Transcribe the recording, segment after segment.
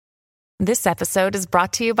This episode is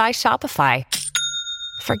brought to you by Shopify.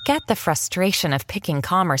 Forget the frustration of picking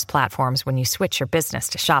commerce platforms when you switch your business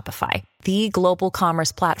to Shopify, the global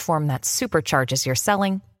commerce platform that supercharges your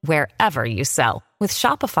selling wherever you sell. With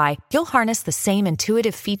Shopify, you'll harness the same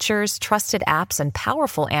intuitive features, trusted apps, and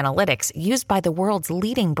powerful analytics used by the world's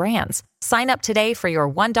leading brands. Sign up today for your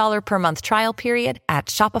 $1 per month trial period at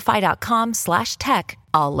shopify.com/tech,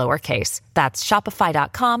 all lowercase. That's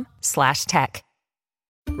shopify.com/tech.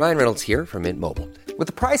 Ryan Reynolds here from Mint Mobile. With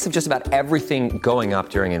the price of just about everything going up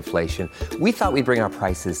during inflation, we thought we'd bring our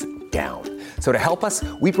prices down. So to help us,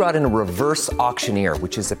 we brought in a reverse auctioneer,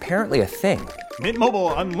 which is apparently a thing. Mint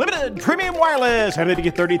Mobile Unlimited Premium Wireless. How to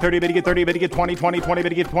get 30, 30, bit to get 30, bit to get 20, 20, 20, bit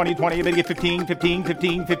to get 20, 20, bit to get 15, 15,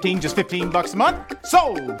 15, 15, just $15 a month?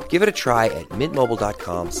 Sold! Give it a try at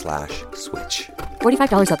mintmobile.com/switch.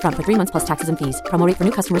 $45 up front for 3 months plus taxes and fees. Promo rate for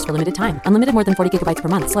new customers for limited time. Unlimited more than 40 gigabytes per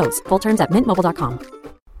month. Slows full terms at mintmobile.com.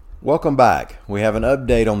 Welcome back. We have an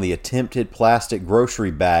update on the attempted plastic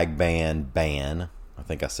grocery bag ban. I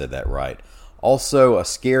think I said that right. Also, a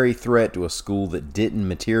scary threat to a school that didn't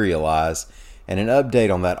materialize, and an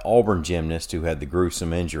update on that Auburn gymnast who had the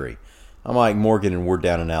gruesome injury. I'm Mike Morgan, and we're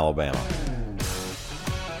down in Alabama.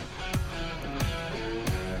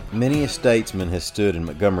 Many a statesman has stood in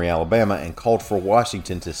Montgomery, Alabama, and called for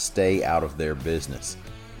Washington to stay out of their business.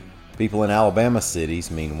 People in Alabama cities,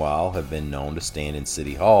 meanwhile, have been known to stand in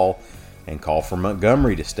City Hall and call for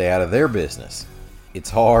Montgomery to stay out of their business. It's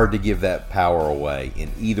hard to give that power away in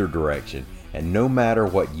either direction, and no matter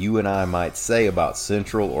what you and I might say about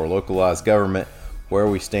central or localized government, where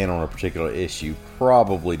we stand on a particular issue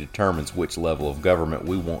probably determines which level of government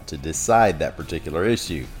we want to decide that particular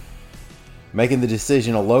issue. Making the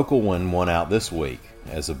decision a local one won out this week,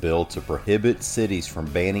 as a bill to prohibit cities from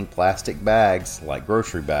banning plastic bags, like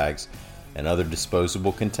grocery bags, and other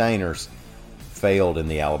disposable containers, failed in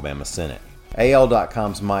the Alabama Senate.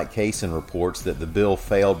 AL.com's Mike Kaysen reports that the bill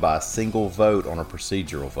failed by a single vote on a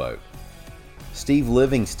procedural vote. Steve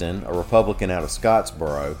Livingston, a Republican out of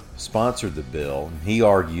Scottsboro, sponsored the bill, and he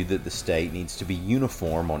argued that the state needs to be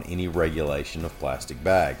uniform on any regulation of plastic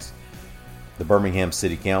bags. The Birmingham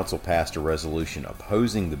City Council passed a resolution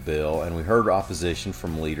opposing the bill, and we heard opposition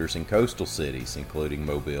from leaders in coastal cities, including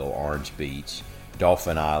Mobile, Orange Beach,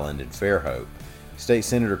 Dauphin Island, and Fairhope. State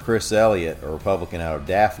Senator Chris Elliott, a Republican out of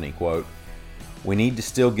Daphne, quote, "We need to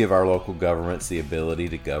still give our local governments the ability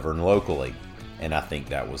to govern locally, and I think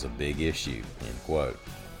that was a big issue," end quote.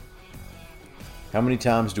 How many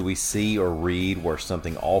times do we see or read where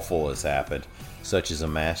something awful has happened, such as a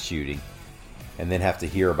mass shooting, and then have to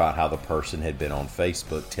hear about how the person had been on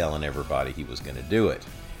Facebook telling everybody he was going to do it?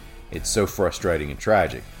 It's so frustrating and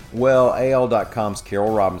tragic. Well, AL.com's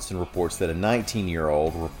Carol Robinson reports that a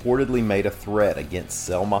 19-year-old reportedly made a threat against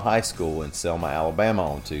Selma High School in Selma,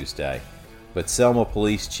 Alabama on Tuesday. But Selma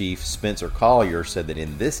Police Chief Spencer Collier said that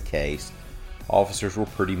in this case, officers were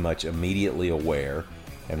pretty much immediately aware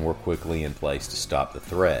and were quickly in place to stop the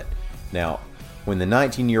threat. Now, when the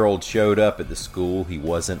 19-year-old showed up at the school, he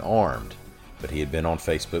wasn't armed, but he had been on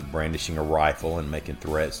Facebook brandishing a rifle and making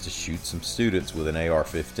threats to shoot some students with an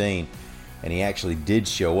AR-15, and he actually did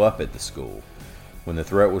show up at the school. When the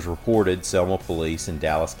threat was reported, Selma police and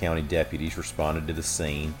Dallas County deputies responded to the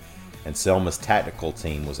scene, and Selma's tactical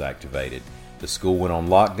team was activated. The school went on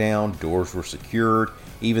lockdown, doors were secured,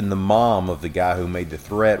 even the mom of the guy who made the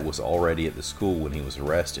threat was already at the school when he was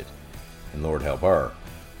arrested. And Lord help her.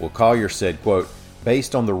 Well, Collier said, quote,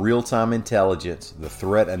 "Based on the real-time intelligence, the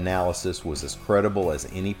threat analysis was as credible as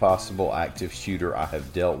any possible active shooter I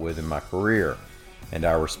have dealt with in my career, and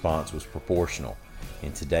our response was proportional.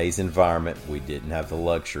 In today's environment, we didn't have the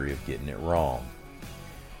luxury of getting it wrong."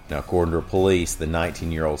 Now, according to police, the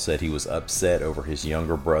 19-year-old said he was upset over his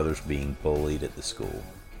younger brothers being bullied at the school.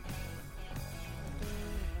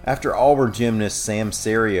 After Auburn gymnast Sam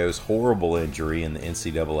Serio's horrible injury in the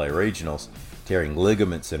NCAA regionals, tearing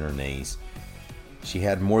ligaments in her knees, she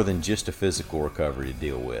had more than just a physical recovery to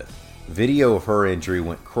deal with. Video of her injury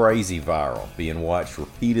went crazy viral, being watched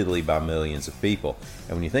repeatedly by millions of people.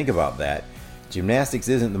 And when you think about that, gymnastics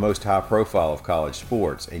isn't the most high profile of college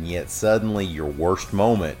sports, and yet suddenly your worst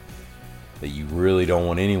moment that you really don't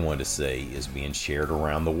want anyone to see is being shared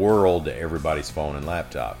around the world to everybody's phone and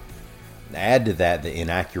laptop. Add to that the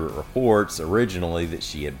inaccurate reports originally that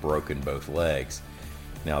she had broken both legs.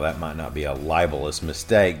 Now, that might not be a libelous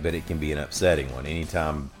mistake, but it can be an upsetting one.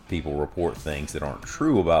 Anytime people report things that aren't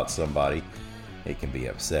true about somebody, it can be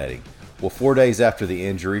upsetting. Well, 4 days after the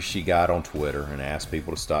injury, she got on Twitter and asked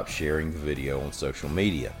people to stop sharing the video on social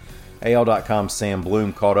media. AL.com's Sam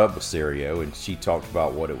Bloom caught up with Serio, and she talked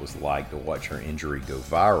about what it was like to watch her injury go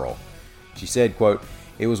viral. She said, quote,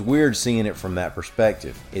 It was weird seeing it from that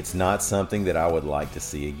perspective. It's not something that I would like to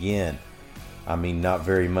see again. I mean, not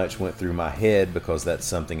very much went through my head because that's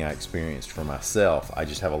something I experienced for myself. I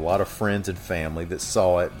just have a lot of friends and family that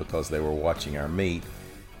saw it because they were watching our meet,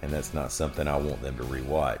 and that's not something I want them to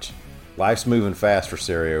rewatch. Life's moving fast for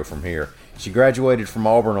Serio from here. She graduated from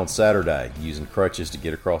Auburn on Saturday, using crutches to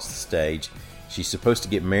get across the stage. She's supposed to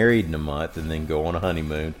get married in a month and then go on a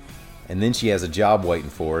honeymoon, and then she has a job waiting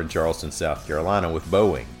for her in Charleston, South Carolina with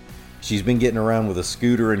Boeing. She's been getting around with a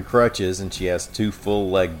scooter and crutches, and she has 2 full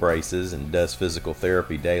leg braces and does physical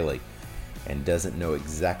therapy daily, and doesn't know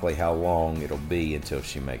exactly how long it'll be until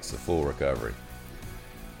she makes the full recovery.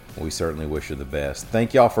 We certainly wish her the best.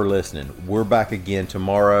 Thank y'all for listening. We're back again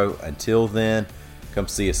tomorrow. Until then, come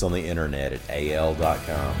see us on the internet at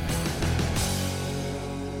al.com.